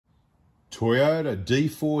Toyota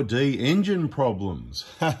d4d engine problems.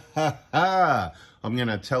 Ha ha ha! I'm going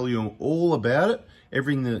to tell you all about it,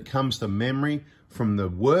 everything that comes to memory, from the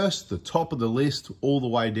worst, the top of the list, all the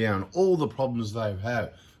way down, all the problems they've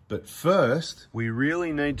had. But first, we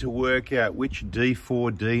really need to work out which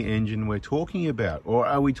d4d engine we're talking about, or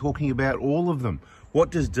are we talking about all of them?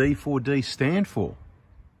 What does d4d stand for?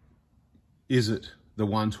 Is it the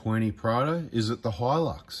 120 Prado? Is it the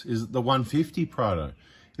Hilux? Is it the 150 Prado?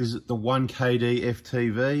 Is it the 1KD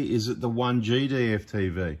FTV? Is it the 1GD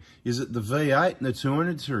FTV? Is it the V8 and the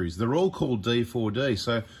 200 series? They're all called d4d.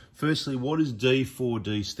 So firstly, what does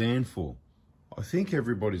d4d stand for? I think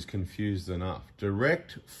everybody's confused enough.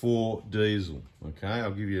 Direct for diesel, okay?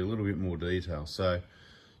 I'll give you a little bit more detail. So,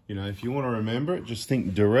 you know, if you want to remember it, just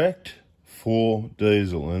think direct for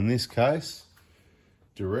diesel. In this case,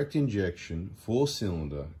 direct injection,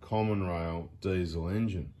 4-cylinder, common rail diesel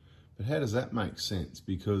engine. But how does that make sense?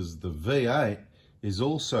 Because the V8 is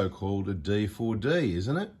also called a d4d,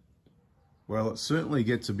 isn't it? Well, it certainly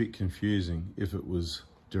gets a bit confusing if it was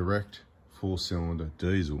direct 4-cylinder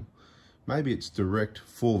diesel. Maybe it's direct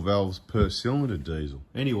 4 valves per cylinder diesel.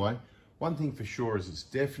 Anyway, one thing for sure is it's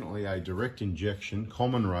definitely a direct injection,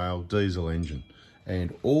 common rail diesel engine.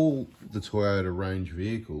 And all the Toyota range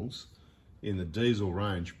vehicles in the diesel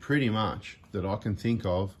range, pretty much, that I can think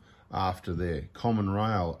of after their common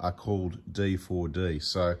rail are called d4d.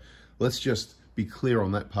 So let's just be clear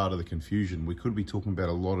on that part of the confusion. We could be talking about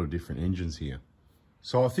a lot of different engines here.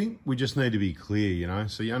 So I think we just need to be clear, you know,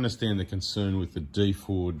 so you understand the concern with the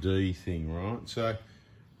d4d thing, right? So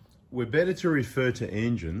we're better to refer to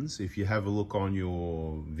engines if you have a look on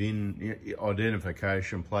your VIN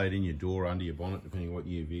identification plate in your door, under your bonnet, depending on what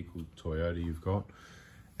year vehicle Toyota you've got.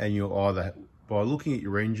 And you'll either, by looking at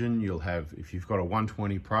your engine, you'll have, if you've got a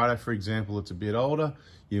 120 Prado, for example, it's a bit older,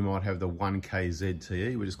 you might have the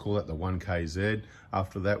 1KZTE, we just call that the 1KZ.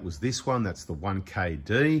 After that was this one, that's the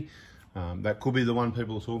 1KD. That could be the one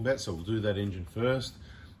people are talking about, so we'll do that engine first.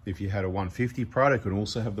 If you had a 150 Prado, it could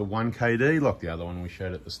also have the 1KD, like the other one we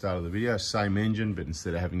showed at the start of the video. Same engine, but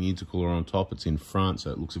instead of having the intercooler on top, it's in front,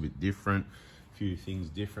 so it looks a bit different. A few things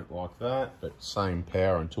different like that, but same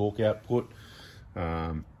power and torque output.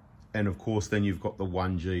 And of course, then you've got the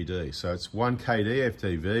 1GD. So it's 1KD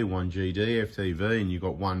FTV, 1GD FTV, and you've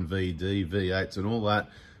got 1VD, V8s and all that.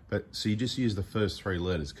 But so you just use the first 3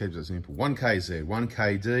 letters, keeps it simple. 1KZ,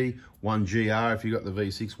 1KD, 1GR if you've got the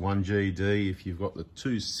V6, 1GD if you've got the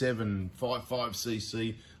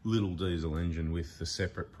 2755cc little diesel engine with the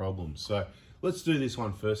separate problems. So let's do this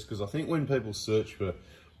one first, because I think when people search for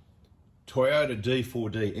Toyota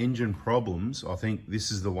d4d engine problems, I think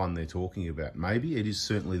this is the one they're talking about. Maybe it is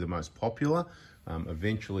certainly the most popular.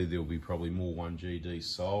 Eventually there'll be probably more 1GD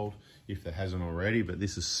sold if there hasn't already, but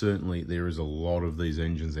this is certainly, there is a lot of these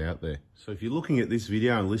engines out there. So if you're looking at this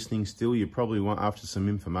video and listening still, you probably want after some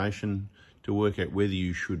information to work out whether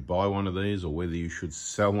you should buy one of these or whether you should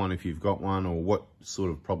sell one if you've got one, or what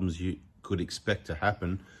sort of problems you could expect to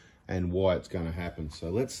happen and why it's going to happen. So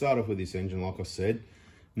let's start off with this engine. Like I said,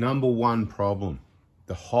 number one problem,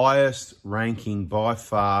 the highest ranking by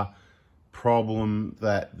far problem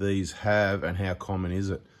that these have, and how common is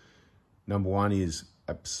it? Number one is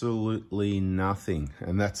absolutely nothing,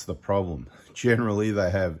 and that's the problem. Generally, they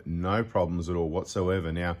have no problems at all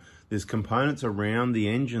whatsoever. Now, there's components around the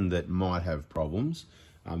engine that might have problems.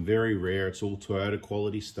 Very rare, it's all Toyota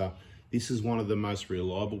quality stuff. This is one of the most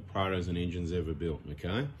reliable Prados and engines ever built,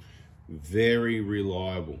 okay? Very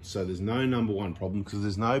reliable. So there's no number one problem because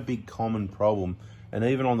there's no big common problem. And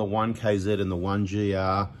even on the 1KZ and the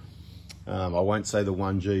 1GR, I won't say the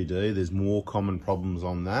 1GD, there's more common problems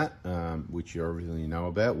on that, which you obviously know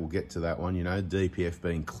about. We'll get to that one, you know, DPF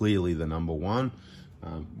being clearly the number one.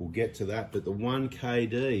 We'll get to that, but the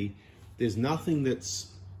 1KD, there's nothing that's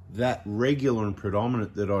that regular and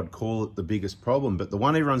predominant that I'd call it the biggest problem. But the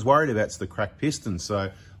one everyone's worried about is the cracked piston.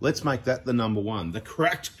 So let's make that the number one. The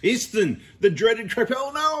cracked piston, the dreaded cracked,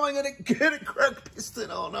 oh no, I'm gonna get a cracked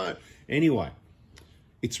piston, oh no. Anyway,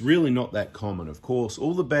 it's really not that common. Of course,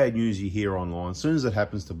 all the bad news you hear online, as soon as it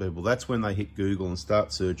happens to people, that's when they hit Google and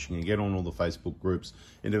start searching and get on all the Facebook groups.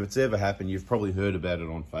 And if it's ever happened, you've probably heard about it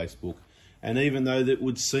on Facebook. And even though that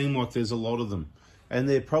would seem like there's a lot of them, and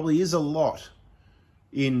there probably is a lot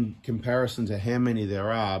in comparison to how many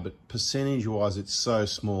there are, but percentage-wise, it's so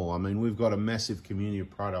small. I mean, we've got a massive community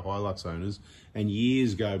of Prado Hilux owners, and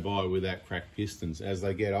years go by without cracked pistons. As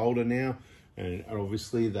they get older now, and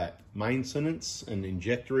obviously that maintenance and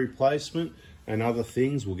injector replacement and other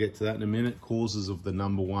things, we'll get to that in a minute, causes of the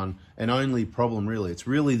number one and only problem, really. It's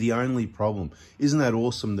really the only problem. Isn't that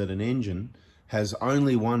awesome that an engine has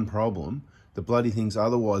only one problem The bloody thing's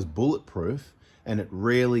otherwise bulletproof, and it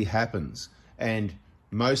rarely happens. And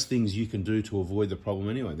most things you can do to avoid the problem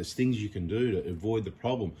anyway. There's things you can do to avoid the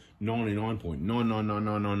problem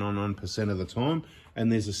 99.9999999% of the time.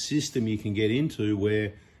 And there's a system you can get into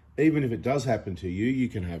where even if it does happen to you, you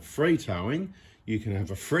can have free towing, you can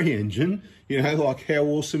have a free engine, you know, like how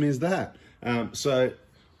awesome is that? So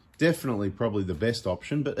definitely probably the best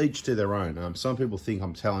option, but each to their own. Some people think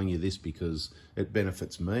I'm telling you this because it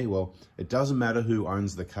benefits me. Well, it doesn't matter who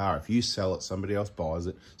owns the car. If you sell it, somebody else buys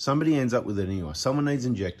it. Somebody ends up with it anyway. Someone needs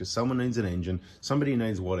injectors, someone needs an engine, somebody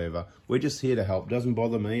needs whatever. We're just here to help. Doesn't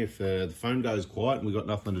bother me if the phone goes quiet and we've got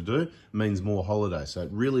nothing to do. It means more holiday. So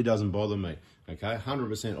it really doesn't bother me, okay?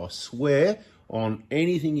 100%, I swear on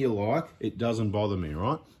anything you like, it doesn't bother me,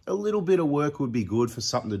 right? A little bit of work would be good for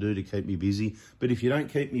something to do to keep me busy. But if you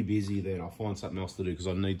don't keep me busy, then I'll find something else to do because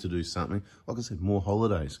I need to do something. Like I said, more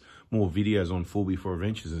holidays, more videos on 4x4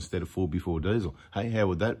 adventures instead of 4x4 diesel. Hey, how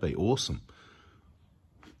would that be? Awesome.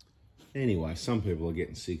 Anyway, some people are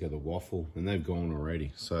getting sick of the waffle and they've gone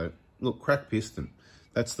already. So look, cracked piston,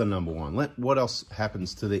 that's the number one. What else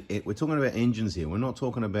happens to the, we're talking about engines here. We're not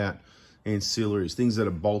talking about ancillaries, things that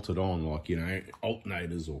are bolted on, like, you know,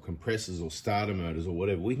 alternators or compressors or starter motors or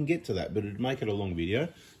whatever. We can get to that, but it'd make it a long video.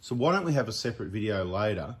 So why don't we have a separate video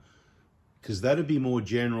later? Because that'd be more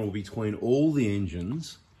general between all the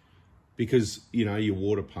engines, because, you know, your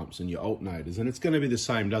water pumps and your alternators, and it's going to be the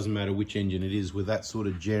same, doesn't matter which engine it is, with that sort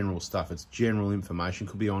of general stuff. It's general information,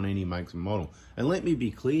 could be on any makes and model. And let me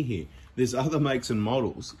be clear here, there's other makes and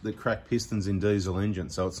models that crack pistons in diesel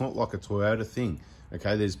engines, so it's not like a Toyota thing.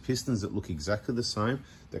 Okay, there's pistons that look exactly the same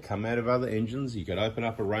that come out of other engines. You could open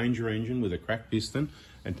up a Ranger engine with a cracked piston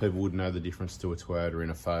and people would know the difference to a Toyota in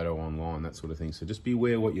a photo online, that sort of thing. So just be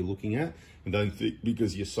aware what you're looking at, and don't think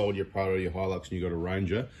because you sold your Prado or your Hilux and you got a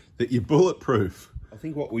Ranger that you're bulletproof. I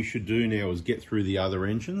think what we should do now is get through the other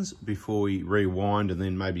engines before we rewind and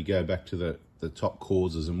then maybe go back to the top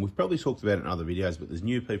causes. And we've probably talked about it in other videos, but there's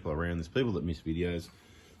new people around, there's people that miss videos.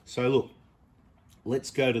 So look,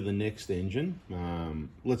 let's go to the next engine.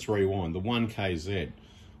 Let's rewind, the 1KZ.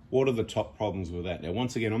 What are the top problems with that? Now,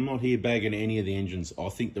 once again, I'm not here bagging any of the engines. I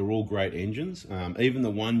think they're all great engines. Even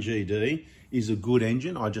the 1GD is a good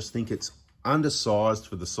engine. I just think it's undersized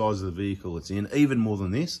for the size of the vehicle it's in, even more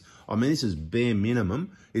than this. I mean, this is bare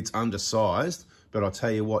minimum. It's undersized, but I'll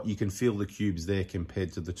tell you what, you can feel the cubes there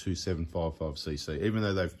compared to the 2755cc. Even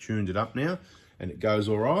though they've tuned it up now and it goes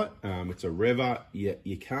all right, it's a revver.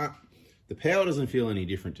 You can't, the power doesn't feel any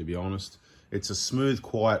different, to be honest. It's a smooth,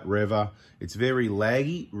 quiet revver. It's very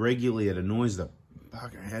laggy. Regularly, it annoys the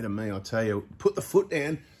bugger out of me, I'll tell you. Put the foot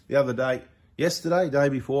down the other day. Yesterday, day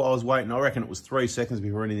before, I was waiting. I reckon it was 3 seconds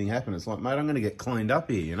before anything happened. It's like, mate, I'm going to get cleaned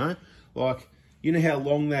up here, you know? Like, you know how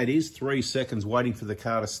long that is? 3 seconds waiting for the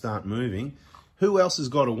car to start moving. Who else has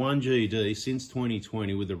got a 1GD since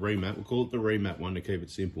 2020 with a remap? We'll call it the remap one to keep it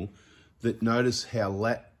simple. That notice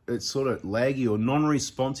how it's sort of laggy or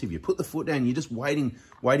non-responsive. You put the foot down, you're just waiting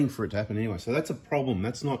for it to happen anyway. So that's a problem.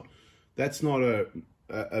 That's not we're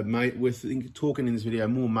talking in this video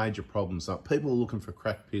more major problems. So people are looking for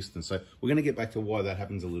cracked pistons. So we're going to get back to why that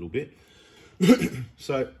happens a little bit.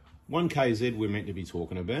 So 1KZ we're meant to be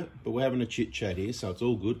talking about, but we're having a chit chat here, so it's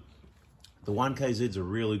all good. The 1KZ's a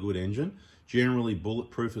really good engine, generally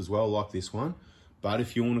bulletproof as well, like this one. But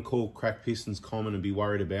if you want to call cracked pistons common and be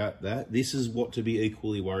worried about that, this is what to be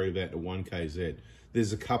equally worried about the 1KZ.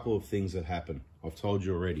 There's a couple of things that happen. I've told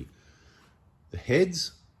you already. The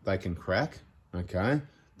heads, they can crack, okay?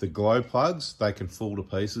 The glow plugs, they can fall to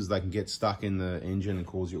pieces. They can get stuck in the engine and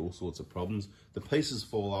cause you all sorts of problems. The pieces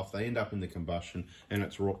fall off, they end up in the combustion, and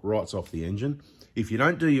it writes off the engine. If you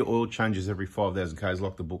don't do your oil changes every 5,000 Ks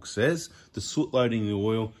like the book says, the soot loading the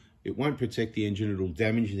oil, it won't protect the engine, it'll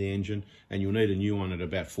damage the engine, and you'll need a new one at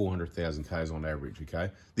about 400,000 Ks on average,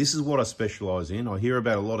 okay? This is what I specialise in. I hear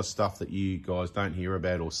about a lot of stuff that you guys don't hear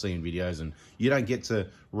about or see in videos, and you don't get to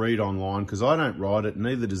read online, because I don't ride it,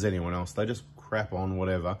 neither does anyone else. They just crap on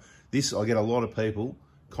whatever. I get a lot of people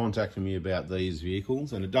contacting me about these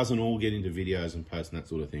vehicles, and it doesn't all get into videos and posts and that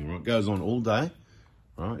sort of thing, right? It goes on all day,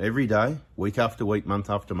 right? Every day, week after week, month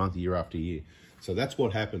after month, year after year. So that's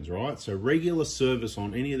what happens, right? So regular service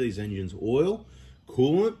on any of these engines, oil,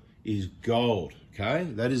 coolant is gold, okay?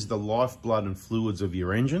 That is the lifeblood and fluids of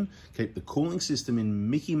your engine. Keep the cooling system in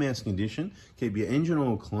Mickey Mouse condition. Keep your engine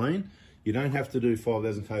oil clean. You don't have to do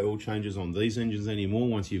 5,000k oil changes on these engines anymore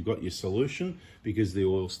once you've got your solution, because the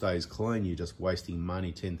oil stays clean. You're just wasting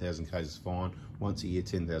money. 10,000k's is fine. Once a year,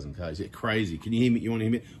 10,000k's. It's crazy. Can you hear me? You want to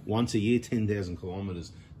hear me? Once a year, 10,000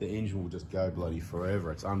 kilometers. The engine will just go bloody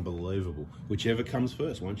forever. It's unbelievable. Whichever comes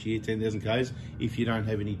first. Once a year, 10,000k's. If you don't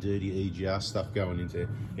have any dirty EGR stuff going into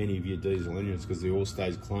any of your diesel engines, because the oil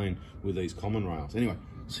stays clean with these common rails. Anyway,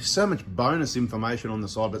 so much bonus information on the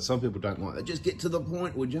side, but some people don't like that. Just get to the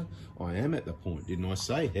point, would you? I am at the point. Didn't I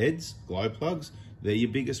say? Heads, glow plugs, they're your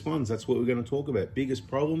biggest ones. That's what we're going to talk about. Biggest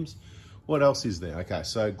problems. What else is there? Okay,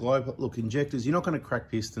 so look, injectors, you're not going to crack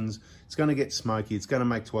pistons. It's going to get smoky. It's going to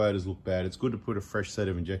make Toyotas look bad. It's good to put a fresh set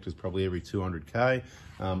of injectors probably every 200k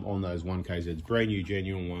on those 1KZs. Brand new,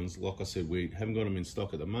 genuine ones. Like I said, we haven't got them in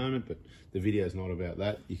stock at the moment, but the video's not about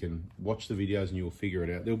that. You can watch the videos and you'll figure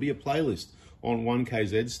it out. There'll be a playlist on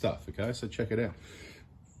 1KZ stuff, okay? So check it out.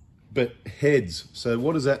 But heads, so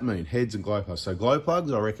what does that mean? Heads and glow plugs. So glow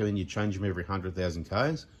plugs, I recommend you change them every 100,000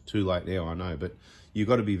 Ks. Too late now, I know, but you've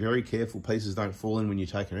got to be very careful. Pieces don't fall in when you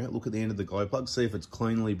take it out. Look at the end of the glow plug, see if it's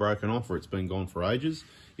cleanly broken off or it's been gone for ages.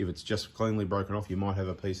 If it's just cleanly broken off, you might have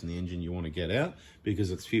a piece in the engine you want to get out,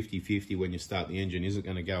 because it's 50-50 when you start the engine. Is it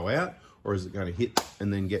going to go out, or is it going to hit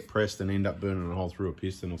and then get pressed and end up burning a hole through a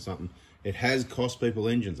piston or something? It has cost people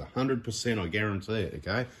engines, 100%, I guarantee it,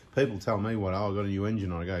 okay? People tell me, what, oh, I got a new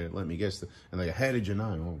engine on. I go, let me guess. And they go, how did you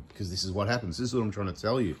know? Well, because this is what happens. This is what I'm trying to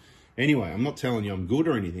tell you. Anyway, I'm not telling you I'm good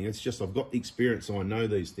or anything. It's just I've got experience, so I know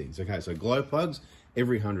these things. Okay, so glow plugs,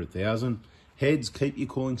 every 100,000. Heads, keep your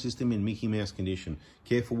cooling system in Mickey Mouse condition.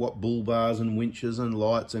 Careful what bull bars and winches and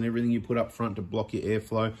lights and everything you put up front to block your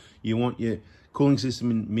airflow. You want your cooling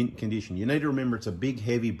system in mint condition. You need to remember it's a big,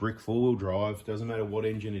 heavy brick four-wheel drive. Doesn't matter what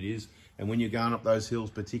engine it is. And when you're going up those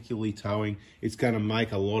hills, particularly towing, it's going to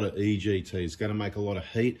make a lot of EGT. It's going to make a lot of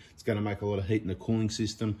heat. It's going to make a lot of heat in the cooling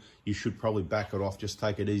system. You should probably back it off. Just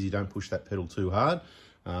take it easy. Don't push that pedal too hard.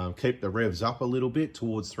 Keep the revs up a little bit.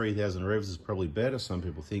 Towards 3,000 revs is probably better. Some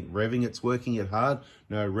people think revving it's working it hard.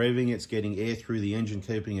 No, revving it's getting air through the engine,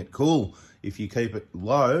 keeping it cool. If you keep it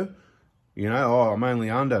low, you know, oh, I'm only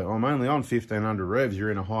on 1,500 revs,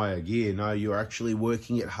 you're in a higher gear. No, you're actually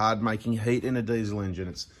working it hard, making heat in a diesel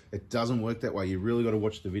engine. It doesn't work that way. You really got to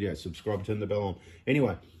watch the video. Subscribe, turn the bell on.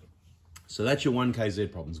 Anyway, so that's your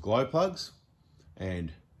 1KZ problems. Glow plugs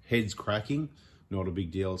and heads cracking, not a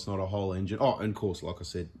big deal. It's not a whole engine. Oh, and of course, like I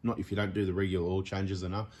said, not if you don't do the regular oil changes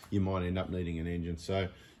enough, you might end up needing an engine. So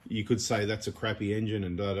you could say that's a crappy engine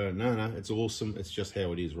and no, it's awesome. It's just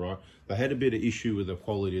how it is, right? They had a bit of issue with the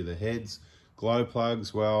quality of the heads. Glow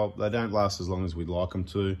plugs, well, they don't last as long as we'd like them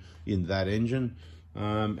to in that engine.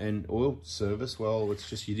 And oil service, well, it's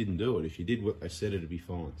just you didn't do it. If you did what they said, it'd be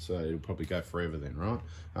fine. So it'll probably go forever then, right?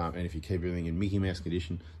 And if you keep everything in Mickey Mouse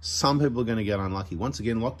condition, some people are going to get unlucky. Once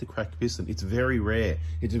again, like the cracked piston, it's very rare.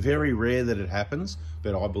 It's very rare that it happens,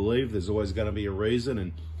 but I believe there's always going to be a reason.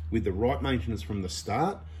 And with the right maintenance from the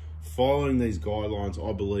start, following these guidelines,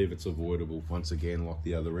 I believe it's avoidable. Once again, like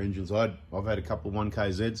the other engines, I've had a couple of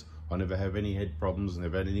 1KZs. I never have any head problems,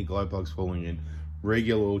 never had any glow plugs falling in.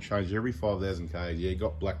 Regular oil change every 5,000 Ks. Yeah, it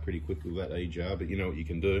got black pretty quickly with that EGR, but you know what you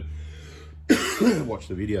can do. Watch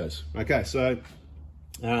the videos. Okay, so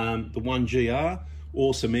the 1GR,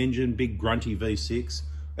 awesome engine, big grunty V6.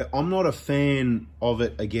 I'm not a fan of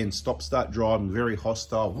it. Again, stop-start driving, very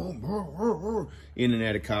hostile. In and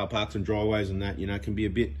out of car parks and driveways and that, you know, can be a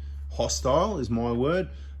bit hostile is my word.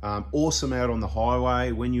 Awesome out on the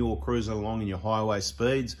highway when you're cruising along in your highway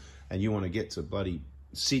speeds and you want to get to bloody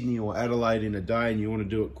Sydney or Adelaide in a day and you want to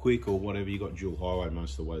do it quick or whatever. You got dual highway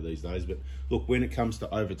most of the way these days. But look, when it comes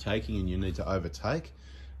to overtaking and you need to overtake,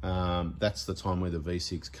 that's the time where the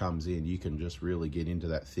V6 comes in. You can just really get into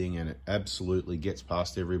that thing and it absolutely gets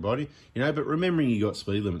past everybody, you know. But remembering you got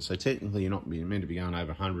speed limits, so technically you're not meant to be going over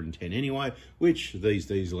 110 anyway, which these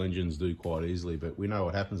diesel engines do quite easily. But we know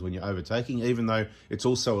what happens when you're overtaking, even though it's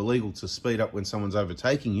also illegal to speed up when someone's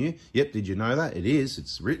overtaking you. Yep, did you know that? It is,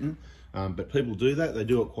 it's written. But people do that. They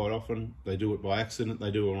do it quite often. They do it by accident.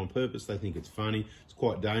 They do it on purpose. They think it's funny. It's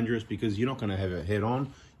quite dangerous because you're not going to have a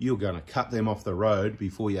head-on. You're going to cut them off the road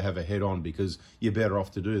before you have a head-on because you're better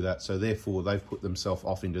off to do that. So therefore, they've put themselves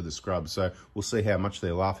off into the scrub. So we'll see how much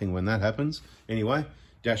they're laughing when that happens. Anyway,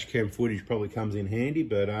 dash cam footage probably comes in handy,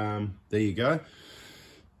 but there you go.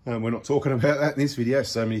 We're not talking about that in this video.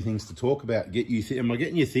 So many things to talk about. Am I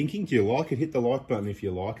getting you thinking? Do you like it? Hit the like button if you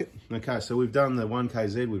like it. Okay, so we've done the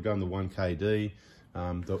 1KZ, we've done the 1KD,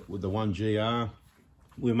 with the 1GR.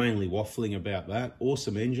 We're mainly waffling about that.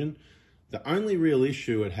 Awesome engine. The only real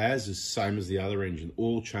issue it has is same as the other engine,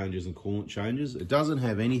 oil changes and coolant changes. It doesn't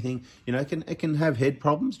have anything, you know, it can have head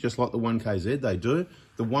problems just like the 1KZ, they do.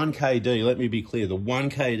 The The 1KD, let me be clear, the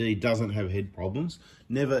 1KD doesn't have head problems.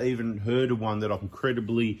 Never even heard of one that I can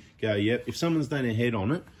credibly go, yep, if someone's done a head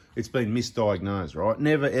on it, it's been misdiagnosed, right?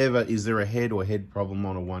 Never ever is there a head or head problem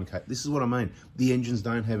on a 1K. This is what I mean. The engines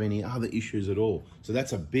don't have any other issues at all. So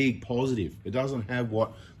that's a big positive. It doesn't have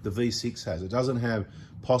what the V6 has. It doesn't have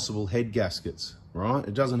possible head gaskets, right?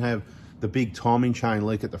 It doesn't have the big timing chain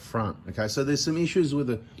leak at the front, okay? So there's some issues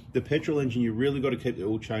with the petrol engine. You really got to keep the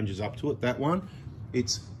oil changes up to it. That one,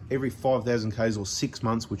 it's every 5,000 Ks or 6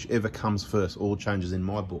 months, whichever comes first, oil changes in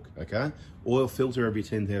my book, okay? Oil filter every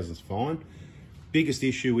 10,000 is fine. Biggest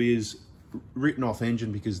issue is written off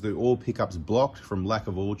engine because the oil pickup's blocked from lack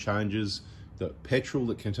of oil changes. The petrol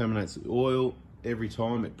that contaminates the oil, every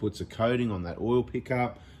time it puts a coating on that oil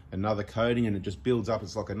pickup, another coating, and it just builds up.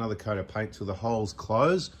 It's like another coat of paint till the holes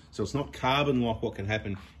close. So it's not carbon like what can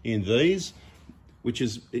happen in these, which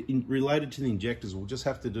is related to the injectors. We'll just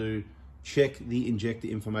have to check the injector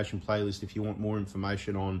information playlist if you want more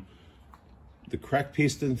information on the crack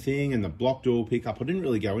piston thing and the blocked oil pickup. I didn't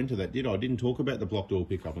really go into that, did I? I didn't talk about the blocked oil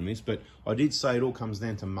pickup on this, but I did say it all comes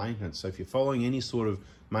down to maintenance. So if you're following any sort of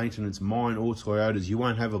maintenance, mine or Toyotas, you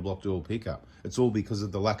won't have a blocked oil pickup. It's all because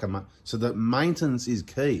of the lack of so the maintenance is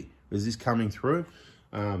key. Is this coming through?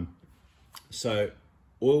 So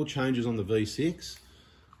oil changes on the V6.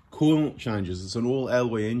 Coolant changes. It's an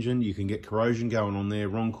all-alloy engine. You can get corrosion going on there,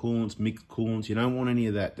 wrong coolants, mixed coolants. You don't want any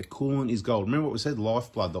of that. The coolant is gold. Remember what we said,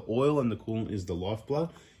 lifeblood. The oil and the coolant is the lifeblood.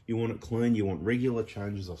 You want it clean. You want regular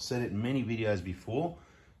changes. I've said it in many videos before.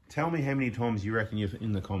 Tell me how many times you reckon you've,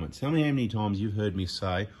 in the comments, tell me how many times you've heard me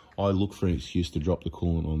say, I look for an excuse to drop the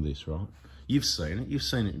coolant on this, right? You've seen it. You've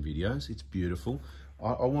seen it in videos. It's beautiful.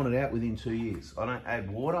 I want it out within 2 years. I don't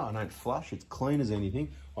add water. I don't flush. It's clean as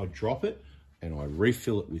anything. I drop it and I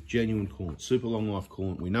refill it with genuine coolant, super long life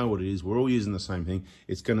coolant. We know what it is. We're all using the same thing.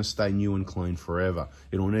 It's going to stay new and clean forever.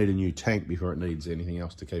 It'll need a new tank before it needs anything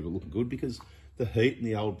else to keep it looking good, because the heat and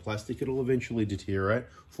the old plastic, it'll eventually deteriorate.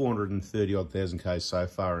 430 odd thousand Ks so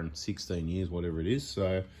far in 16 years, whatever it is.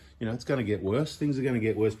 So, you know, it's going to get worse. Things are going to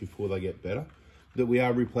get worse before they get better. That we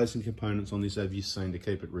are replacing components on this, as you've seen, to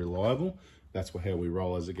keep it reliable. That's how we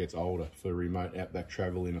roll as it gets older. For remote outback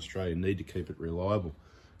travel in Australia, need to keep it reliable.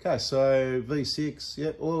 Okay, so V6,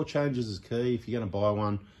 yeah, oil changes is key. If you're going to buy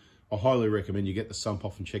one, I highly recommend you get the sump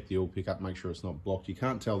off and check the oil pickup, make sure it's not blocked. You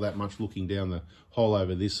can't tell that much looking down the hole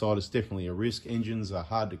over this side. It's definitely a risk. Engines are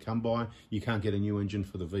hard to come by. You can't get a new engine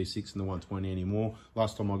for the V6 and the 120 anymore.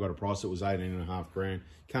 Last time I got a price, it was 18.5 grand.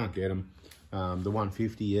 Can't get them. The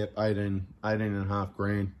 150, yep, 18.5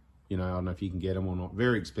 grand. You know, I don't know if you can get them or not.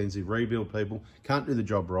 Very expensive. Rebuild, people. Can't do the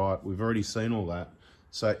job right. We've already seen all that.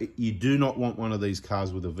 So you do not want one of these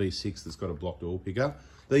cars with a V6 that's got a blocked oil pickup.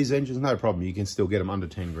 These engines, no problem. You can still get them under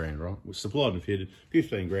 10 grand, right? We're supplied and fitted,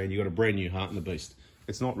 15 grand. You got a brand new heart in the beast.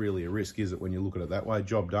 It's not really a risk, is it, when you look at it that way?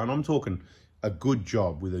 Job done. I'm talking a good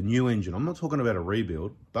job with a new engine. I'm not talking about a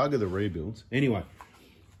rebuild. Bugger the rebuilds. Anyway,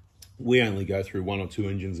 we only go through 1 or 2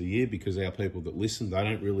 engines a year because our people that listen, they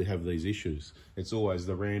don't really have these issues. It's always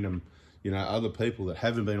the random, you know, other people that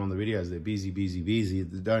haven't been on the videos. They're busy,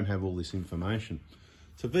 they don't have all this information.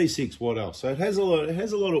 So V6, what else? So it has a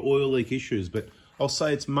lot of oil leak issues, but I'll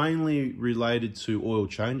say it's mainly related to oil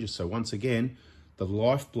changes. So once again, the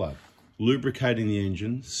lifeblood, lubricating the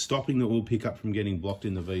engine, stopping the oil pickup from getting blocked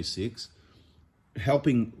in the V6,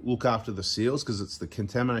 helping look after the seals, because it's the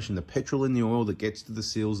contamination, the petrol in the oil that gets to the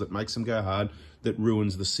seals, that makes them go hard, that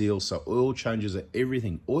ruins the seals. So oil changes are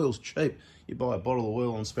everything. Oil's cheap. You buy a bottle of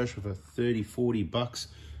oil on special for 30, 40 bucks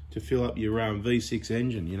to fill up your V6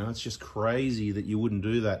 engine. You know, it's just crazy that you wouldn't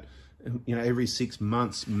do that, you know, every 6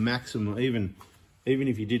 months maximum, even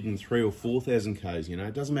if you did in 3,000 or 4,000 Ks, you know,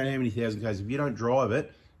 it doesn't matter how many thousand Ks. If you don't drive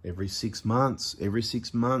it, every 6 months,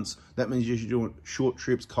 that means you're doing short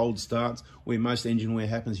trips, cold starts, where most engine wear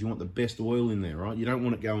happens. You want the best oil in there, right? You don't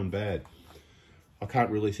want it going bad. I can't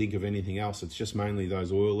really think of anything else. It's just mainly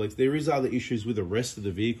those oil leaks. There is other issues with the rest of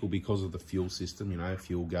the vehicle because of the fuel system, you know,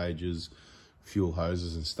 fuel gauges, fuel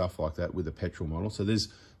hoses and stuff like that with the petrol model. So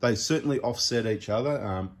they certainly offset each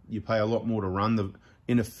other. You pay a lot more to run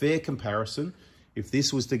in a fair comparison. If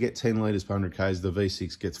this was to get 10 litres per 100 Ks, the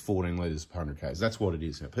V6 gets 14 litres per 100 Ks. That's what it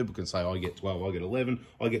is. Now, people can say, I get 12, I get 11,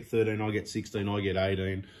 I get 13, I get 16, I get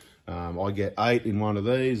 18. I get 8 in one of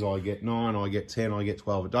these, I get 9, I get 10, I get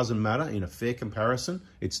 12. It doesn't matter. In a fair comparison,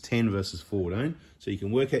 it's 10 versus 14. So you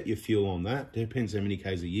can work out your fuel on that. Depends how many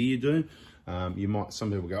Ks a year you do.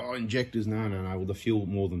 Some people go, oh, injectors, no. Well, the fuel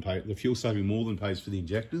saving more than pays for the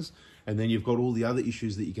injectors. And then you've got all the other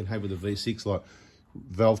issues that you can have with the V6, like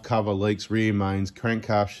valve cover leaks, rear mains,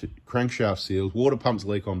 crankshaft seals, water pumps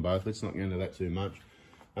leak on both. Let's not get into that too much.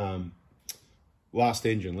 last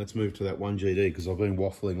engine, let's move to that 1GD because I've been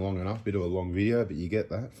waffling long enough. Bit of a long video, but you get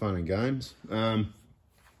that, fun and games.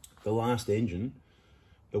 The last engine,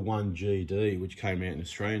 the 1GD, which came out in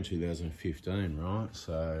Australia in 2015, right?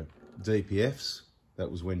 So DPFs,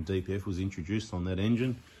 that was when DPF was introduced on that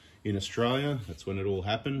engine in Australia. That's when it all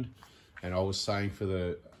happened. And I was saying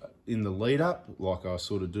in the lead up, like I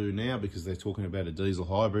sort of do now, because they're talking about a diesel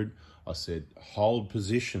hybrid, I said, hold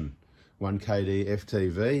position. 1KD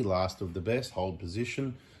FTV, last of the best, hold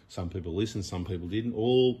position. Some people listened, some people didn't.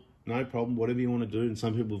 All, no problem, whatever you want to do. And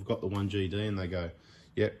some people have got the 1GD and they go,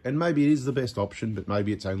 yeah, and maybe it is the best option, but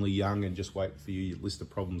maybe it's only young and just wait for you list of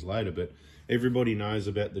problems later. But everybody knows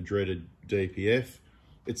about the dreaded DPF.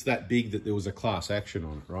 It's that big that there was a class action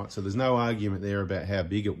on it, right? So there's no argument there about how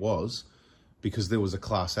big it was because there was a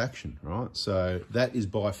class action, right? So that is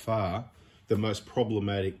by far the most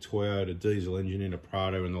problematic Toyota diesel engine in a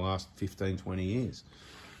Prado in the last 15, 20 years.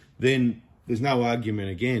 Then there's no argument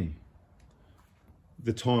again,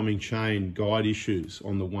 the timing chain guide issues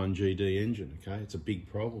on the 1GD engine, okay? It's a big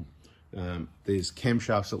problem. There's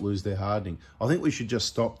camshafts that lose their hardening. I think we should just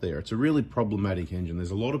stop there. It's a really problematic engine.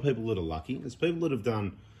 There's a lot of people that are lucky. There's people that have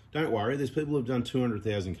done, don't worry, there's people that have done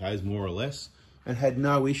 200,000 Ks more or less and had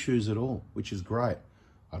no issues at all, which is great.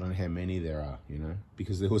 I don't know how many there are, you know,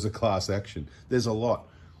 because there was a class action. There's a lot.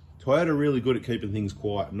 Toyota are really good at keeping things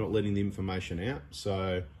quiet and not letting the information out.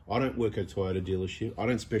 So I don't work at a Toyota dealership. I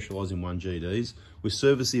don't specialise in 1GDs. We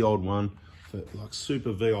service the old one for like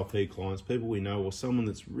super VIP clients, people we know, or someone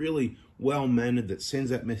that's really well-mannered that sends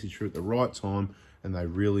that message through at the right time and they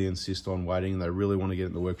really insist on waiting and they really want to get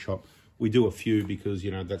in the workshop. We do a few because,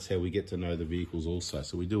 you know, that's how we get to know the vehicles also.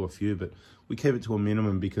 So we do a few, but we keep it to a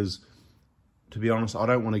minimum because, to be honest, I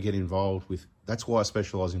don't want to get involved with, that's why I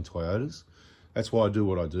specialise in Toyotas. That's why I do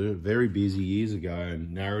what I do. Very busy years ago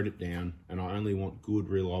and narrowed it down, and I only want good,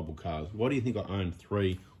 reliable cars. Why do you think I own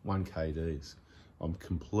 3 1KDs? I'm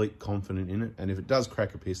complete confident in it, and if it does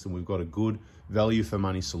crack a piston, we've got a good value for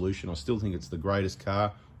money solution. I still think it's the greatest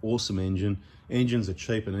car, awesome engine. Engines are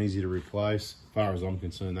cheap and easy to replace. As far as I'm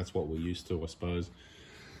concerned, that's what we're used to, I suppose.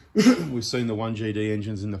 We've seen the 1GD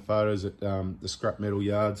engines in the photos at the scrap metal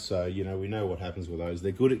yards, so you know we know what happens with those.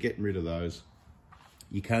 They're good at getting rid of those.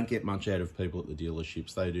 You can't get much out of people at the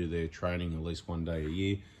dealerships. They do their training at least 1 day a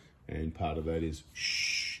year, and part of that is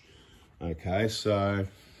shh. Okay, so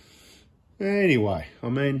anyway, I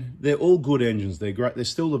mean, they're all good engines. They're great. They're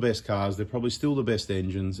still the best cars. They're probably still the best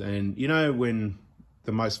engines. And you know, when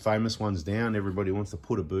the most famous one's down, everybody wants to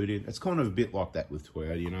put a boot in. It's kind of a bit like that with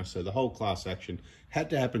Toyota, you know. So the whole class action had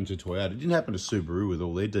to happen to Toyota. It didn't happen to Subaru with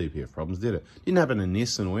all their DPF problems, did it? It didn't happen to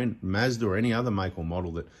Nissan or Mazda or any other make or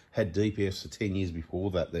model that had DPFs for 10 years before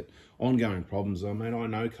that ongoing problems. I mean, I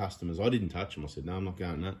know customers. I didn't touch them. I said, no, I'm not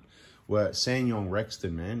going that. Well, Sanyong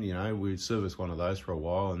Rexton, man, you know, we serviced one of those for a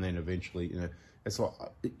while, and then eventually, you know, it's like,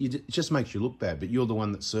 it just makes you look bad, but you're the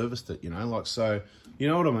one that serviced it, you know, like, so, you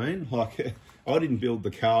know what I mean? Like, I didn't build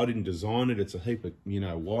the car, I didn't design it, it's a heap of, you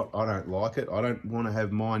know what, I don't like it. I don't want to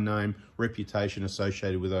have my name, reputation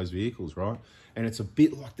associated with those vehicles, right? And it's a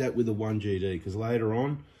bit like that with the 1GD, because later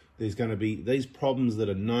on, there's going to be these problems that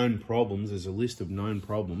are known problems, there's a list of known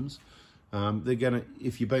problems. They're going to,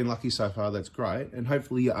 if you've been lucky so far, that's great. And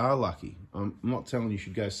hopefully you are lucky. I'm not telling you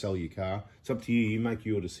should go sell your car. It's up to you. You make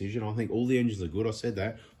your decision. I think all the engines are good. I said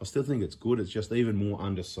that. I still think it's good. It's just even more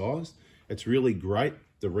undersized. It's really great,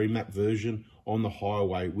 the remap version on the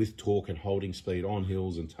highway with torque and holding speed on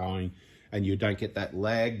hills and towing. And you don't get that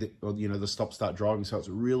lag, that, you know, the stop-start driving. So it's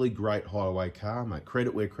a really great highway car, mate.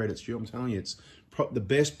 Credit where credit's due. I'm telling you, it's the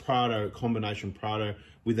best Prado, combination Prado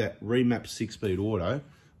with that remap 6-speed auto.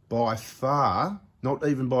 By far, not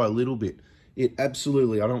even by a little bit. It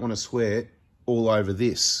absolutely, I don't want to swear, all over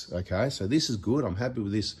this, okay? So this is good. I'm happy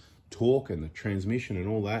with this torque and the transmission and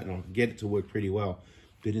all that, and I'll get it to work pretty well.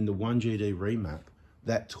 But in the 1GD remap,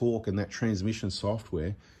 that torque and that transmission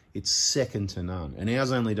software, it's second to none. And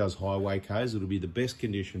ours only does highway Ks. It'll be the best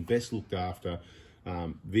condition, best looked after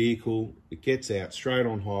vehicle. It gets out straight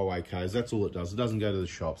on highway Ks. That's all it does. It doesn't go to the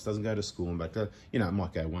shops, doesn't go to school and back. You know, it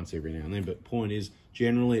might go once every now and then, but point is,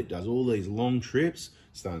 generally it does all these long trips.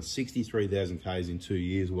 It's done 63,000 Ks in 2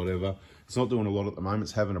 years, whatever. It's not doing a lot at the moment.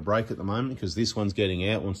 It's having a break at the moment because this one's getting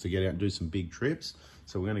out, wants to get out and do some big trips.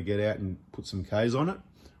 So we're going to get out and put some Ks on it,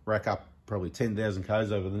 rack up probably 10,000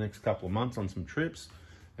 Ks over the next couple of months on some trips,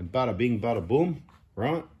 and bada bing, bada boom,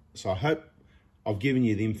 right? So I hope I've given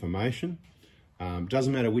you the information.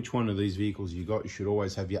 Doesn't matter which one of these vehicles you got, you should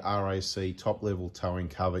always have your RAC top level towing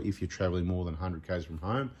cover if you're traveling more than 100 Ks from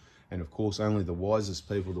home. And of course, only the wisest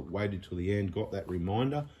people that waited till the end got that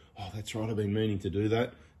reminder. Oh, that's right, I've been meaning to do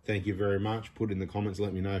that. Thank you very much. Put in the comments,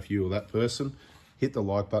 let me know if you were that person. hit the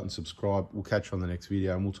like button, subscribe. We'll catch you on the next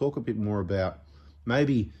video, and we'll talk a bit more about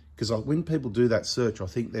maybe, because when people do that search, I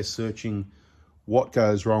think they're searching what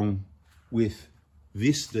goes wrong with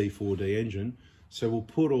this d4d engine. So we'll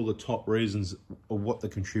put all the top reasons of what the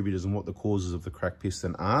contributors and what the causes of the cracked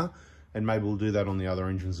piston are, and maybe we'll do that on the other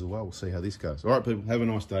engines as well. We'll see how this goes. All right, people, have a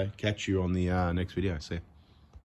nice day. Catch you on the next video. See ya.